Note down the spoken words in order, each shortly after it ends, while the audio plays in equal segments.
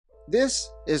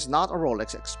This is not a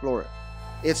Rolex Explorer.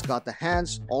 It's got the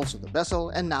hands, also the bezel,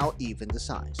 and now even the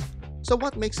size. So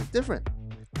what makes it different?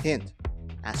 Hint,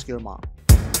 ask your mom.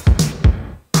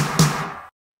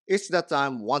 It's that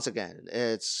time once again.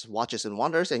 It's Watches and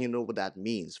Wonders, and you know what that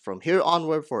means. From here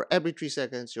onward, for every 3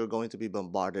 seconds, you're going to be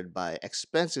bombarded by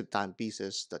expensive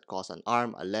timepieces that cost an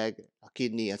arm, a leg, a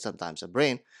kidney, and sometimes a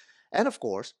brain. And of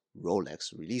course,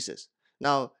 Rolex releases.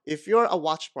 Now, if you're a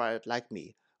watch pirate like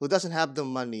me, who doesn't have the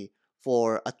money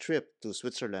for a trip to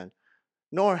Switzerland,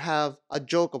 nor have a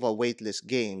joke of a waitlist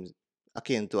game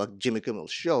akin to a Jimmy Kimmel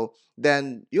show,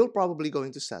 then you're probably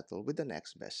going to settle with the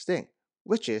next best thing,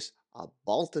 which is a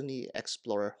Baltany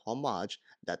Explorer homage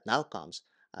that now comes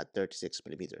at 36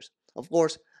 millimeters. Of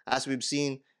course, as we've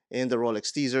seen in the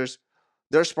Rolex teasers,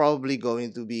 there's probably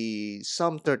going to be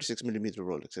some 36 millimeter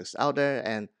Rolexes out there,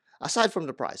 and aside from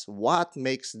the price, what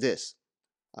makes this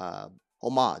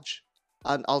homage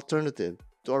an alternative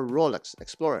to a Rolex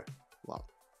Explorer? Well,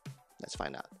 let's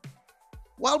find out.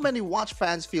 While many watch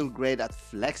fans feel great at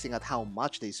flexing at how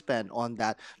much they spend on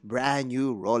that brand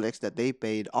new Rolex that they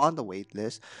paid on the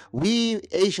waitlist, we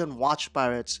Asian watch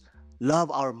pirates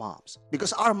love our moms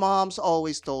because our moms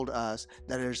always told us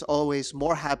that there's always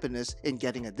more happiness in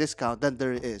getting a discount than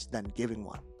there is than giving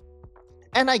one.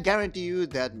 And I guarantee you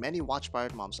that many watch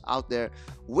pirate moms out there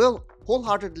will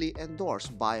wholeheartedly endorse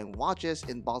buying watches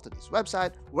in Baltany's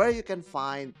website, where you can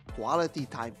find quality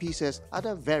timepieces at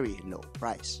a very low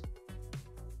price.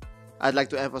 I'd like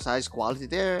to emphasize quality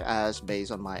there, as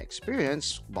based on my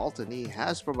experience, Baltany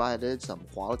has provided some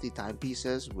quality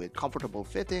timepieces with comfortable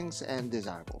fittings and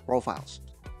desirable profiles.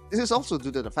 This is also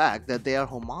due to the fact that they are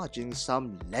homaging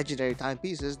some legendary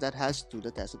timepieces that has stood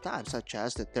the test of time, such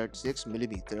as the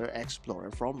 36mm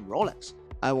Explorer from Rolex.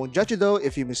 I won't judge you though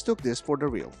if you mistook this for the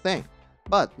real thing,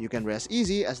 but you can rest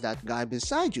easy as that guy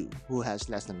beside you, who has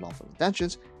less than lawful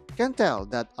intentions, can tell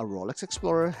that a Rolex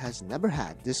Explorer has never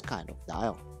had this kind of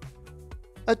dial.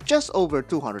 At just over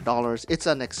 $200, it's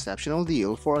an exceptional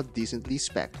deal for a decently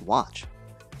spec'd watch.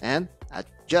 And at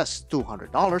just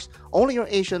 $200, only your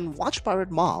Asian watch pirate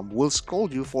mom will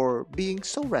scold you for being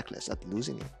so reckless at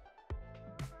losing it.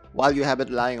 While you have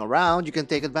it lying around, you can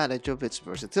take advantage of its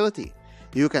versatility.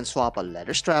 You can swap a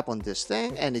leather strap on this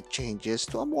thing and it changes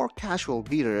to a more casual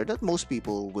beater that most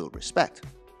people will respect.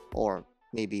 Or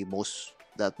maybe most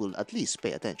that will at least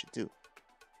pay attention to.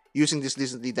 Using this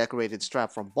decently decorated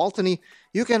strap from Baltany,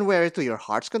 you can wear it to your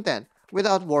heart's content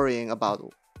without worrying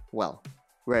about, well,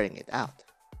 wearing it out.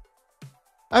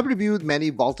 I've reviewed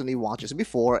many Baltany watches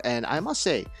before, and I must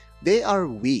say, they are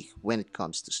weak when it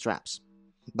comes to straps.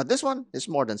 But this one is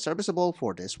more than serviceable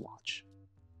for this watch.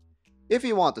 If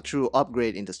you want a true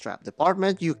upgrade in the strap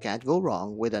department, you can't go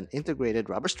wrong with an integrated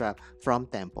rubber strap from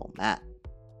Tempo Mat.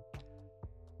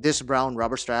 This brown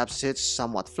rubber strap sits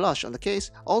somewhat flush on the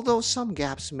case, although some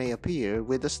gaps may appear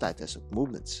with the slightest of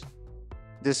movements.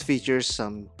 This features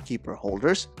some keeper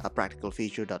holders, a practical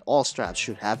feature that all straps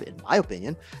should have in my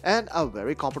opinion, and a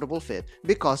very comfortable fit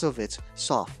because of its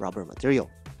soft rubber material.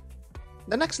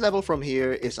 The next level from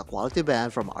here is a quality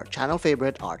band from our channel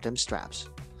favorite Artem straps.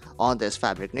 On this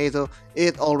fabric NATO,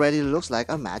 it already looks like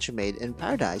a match made in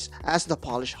paradise, as the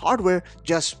polished hardware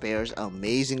just pairs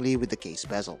amazingly with the case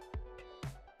bezel.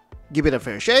 Give it a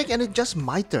fair shake and it just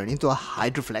might turn into a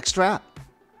HydroFlex strap.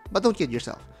 But don't kid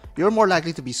yourself, you're more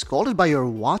likely to be scolded by your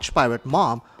watch pirate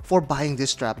mom for buying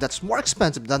this strap that's more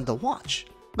expensive than the watch.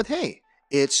 But hey,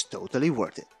 it's totally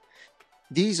worth it.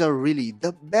 These are really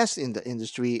the best in the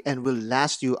industry and will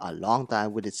last you a long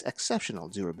time with its exceptional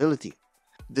durability.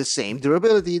 The same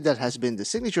durability that has been the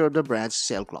signature of the brand's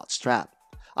sailcloth strap.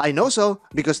 I know so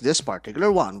because this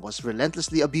particular one was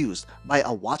relentlessly abused by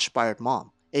a watch pirate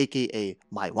mom, aka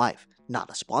my wife, not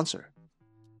a sponsor.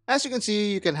 As you can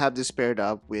see, you can have this paired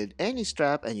up with any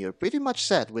strap and you're pretty much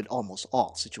set with almost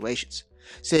all situations,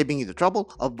 saving you the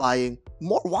trouble of buying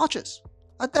more watches.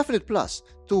 A definite plus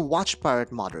to watch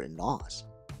pirate mother-in-laws.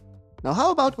 Now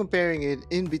how about comparing it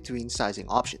in between sizing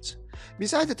options?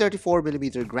 Besides the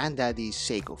 34mm Granddaddy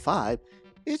Seiko 5,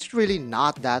 it's really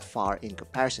not that far in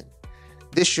comparison.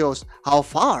 This shows how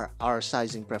far our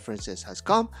sizing preferences has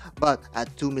come, but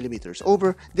at 2mm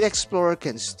over, the Explorer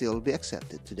can still be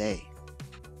accepted today.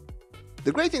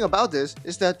 The great thing about this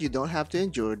is that you don't have to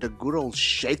endure the good old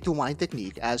shake to wind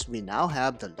technique, as we now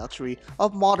have the luxury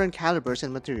of modern calibers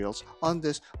and materials on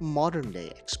this modern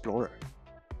day Explorer.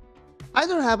 I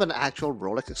don't have an actual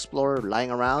Rolex Explorer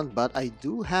lying around, but I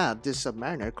do have this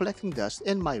Submariner collecting dust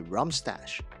in my rum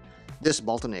stash. This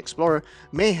Baltany Explorer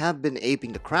may have been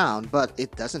aping the crown, but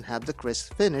it doesn't have the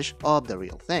crisp finish of the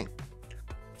real thing.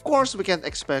 Of course, we can't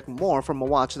expect more from a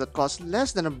watch that costs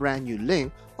less than a brand new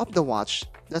link of the watch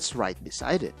that's right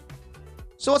beside it.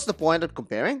 So what's the point of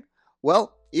comparing?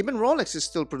 Well, even Rolex is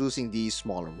still producing these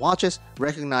smaller watches,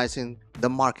 recognizing the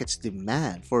market's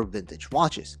demand for vintage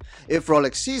watches. If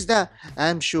Rolex sees that,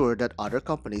 I'm sure that other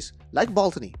companies like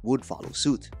Baltany would follow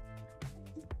suit.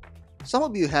 Some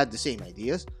of you had the same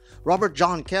ideas. Robert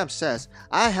John Kemp says,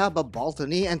 I have a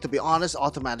Baltany and to be honest,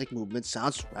 automatic movement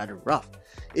sounds rather rough.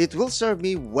 It will serve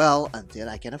me well until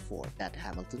I can afford that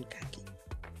Hamilton khaki.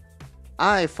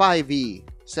 I5E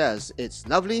says it's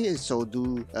lovely, and so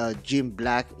do Jim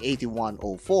Black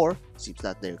 8104. Seems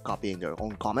that they're copying their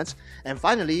own comments. And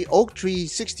finally, Oak Tree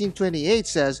 1628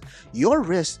 says your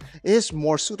wrist is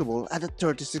more suitable at a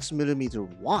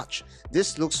 36mm watch.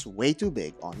 This looks way too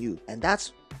big on you, and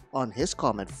that's on his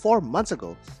comment 4 months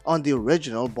ago on the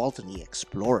original Baltany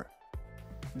Explorer.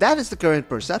 That is the current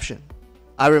perception.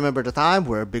 I remember the time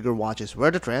where bigger watches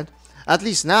were the trend. At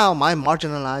least now, my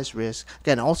marginalized wrist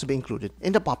can also be included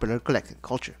in the popular collecting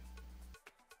culture.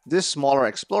 This smaller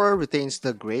Explorer retains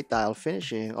the great dial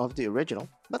finishing of the original,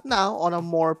 but now on a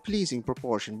more pleasing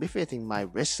proportion befitting my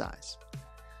wrist size.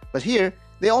 But here,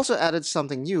 they also added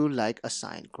something new like a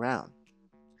signed crown.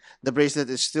 The bracelet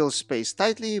is still spaced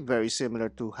tightly, very similar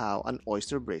to how an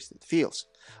oyster bracelet feels.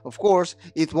 Of course,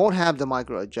 it won't have the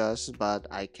micro adjust, but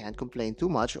I can't complain too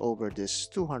much over this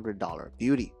 $200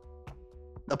 beauty.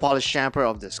 The polished chamfer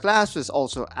of this clasp is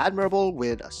also admirable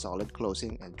with a solid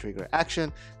closing and trigger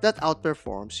action that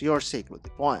outperforms your sacred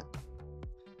point.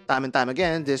 Time and time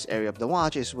again, this area of the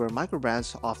watch is where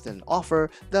microbrands often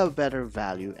offer the better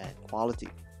value and quality.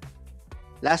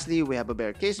 Lastly, we have a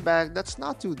bare case bag that's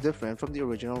not too different from the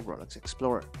original Rolex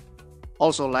Explorer.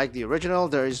 Also, like the original,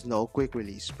 there is no quick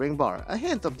release spring bar, a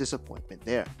hint of disappointment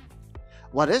there.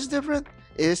 What is different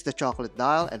is the chocolate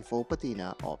dial and faux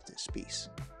patina of this piece.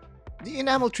 The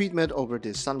enamel treatment over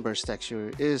this sunburst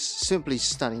texture is simply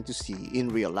stunning to see in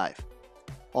real life.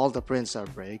 All the prints are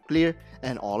very clear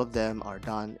and all of them are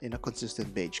done in a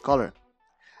consistent beige color.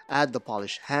 Add the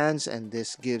polished hands and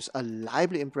this gives a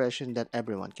lively impression that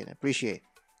everyone can appreciate.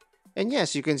 And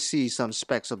yes, you can see some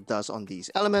specks of dust on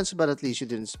these elements, but at least you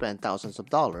didn't spend thousands of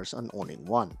dollars on owning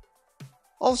one.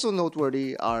 Also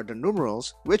noteworthy are the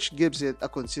numerals, which gives it a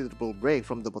considerable break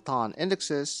from the baton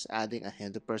indexes, adding a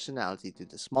hint of personality to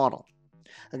this model.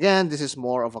 Again, this is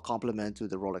more of a compliment to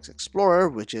the Rolex Explorer,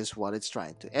 which is what it's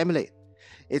trying to emulate.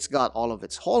 It's got all of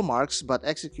its hallmarks, but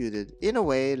executed in a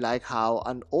way like how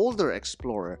an older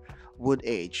Explorer would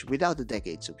age without the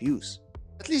decades of use.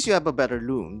 At least you have a better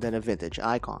lume than a vintage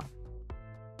icon.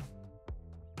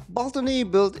 Baltany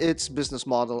built its business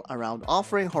model around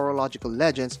offering horological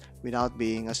legends without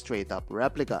being a straight-up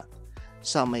replica.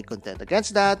 Some may contend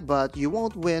against that, but you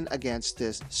won't win against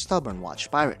this stubborn watch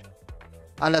pirate.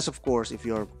 Unless, of course, if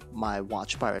you're my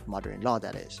watch pirate mother-in-law,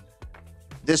 that is.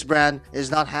 This brand is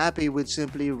not happy with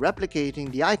simply replicating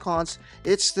the icons,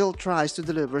 it still tries to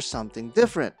deliver something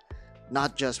different.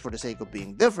 Not just for the sake of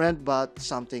being different, but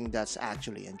something that's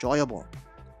actually enjoyable.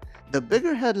 The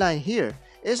bigger headline here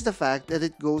is the fact that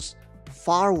it goes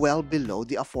far well below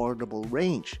the affordable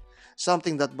range,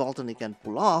 something that Baltany can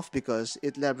pull off because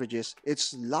it leverages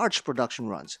its large production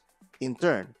runs, in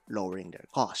turn lowering their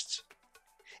costs.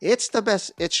 It's the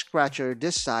best itch scratcher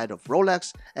this side of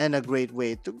Rolex and a great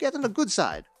way to get on the good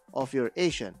side of your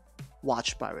Asian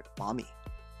watch pirate mommy.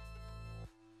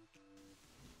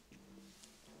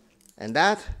 And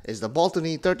that is the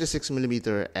Baltany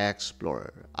 36mm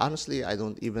Explorer. Honestly, I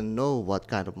don't even know what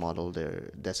kind of model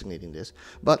they're designating this,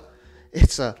 but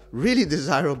it's a really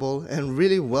desirable and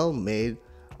really well-made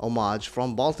homage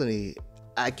from Baltany.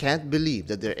 I can't believe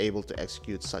that they're able to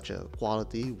execute such a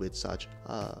quality with such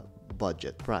a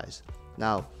budget price.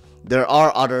 Now, there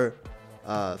are other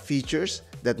features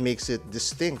that makes it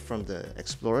distinct from the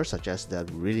Explorer, such as that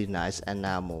really nice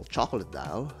enamel chocolate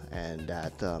dial and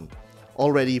that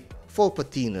already faux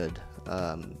patinaed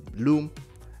lume,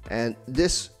 and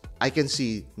this I can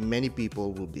see many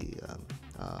people will be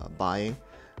buying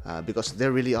because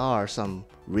there really are some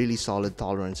really solid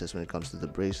tolerances when it comes to the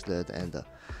bracelet, and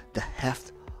the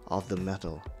heft of the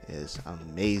metal is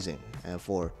amazing, and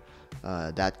for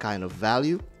that kind of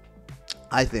value,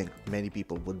 I think many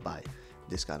people would buy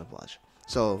this kind of watch.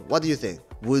 So what do you think?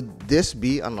 Would this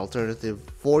be an alternative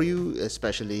for you,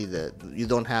 especially that you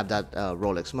don't have that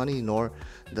Rolex money nor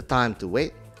the time to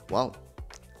wait? Well,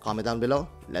 comment down below,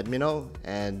 let me know,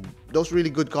 and those really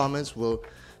good comments will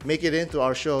make it into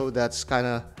our show that's kind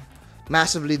of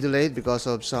massively delayed because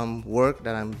of some work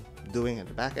that I'm doing at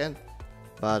the back end,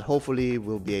 but hopefully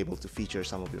we'll be able to feature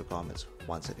some of your comments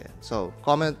once again. So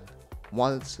comment,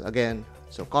 once again.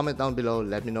 So comment down below.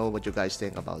 Let me know what you guys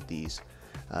think about these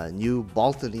new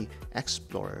Baltany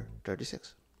Explorer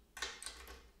 36.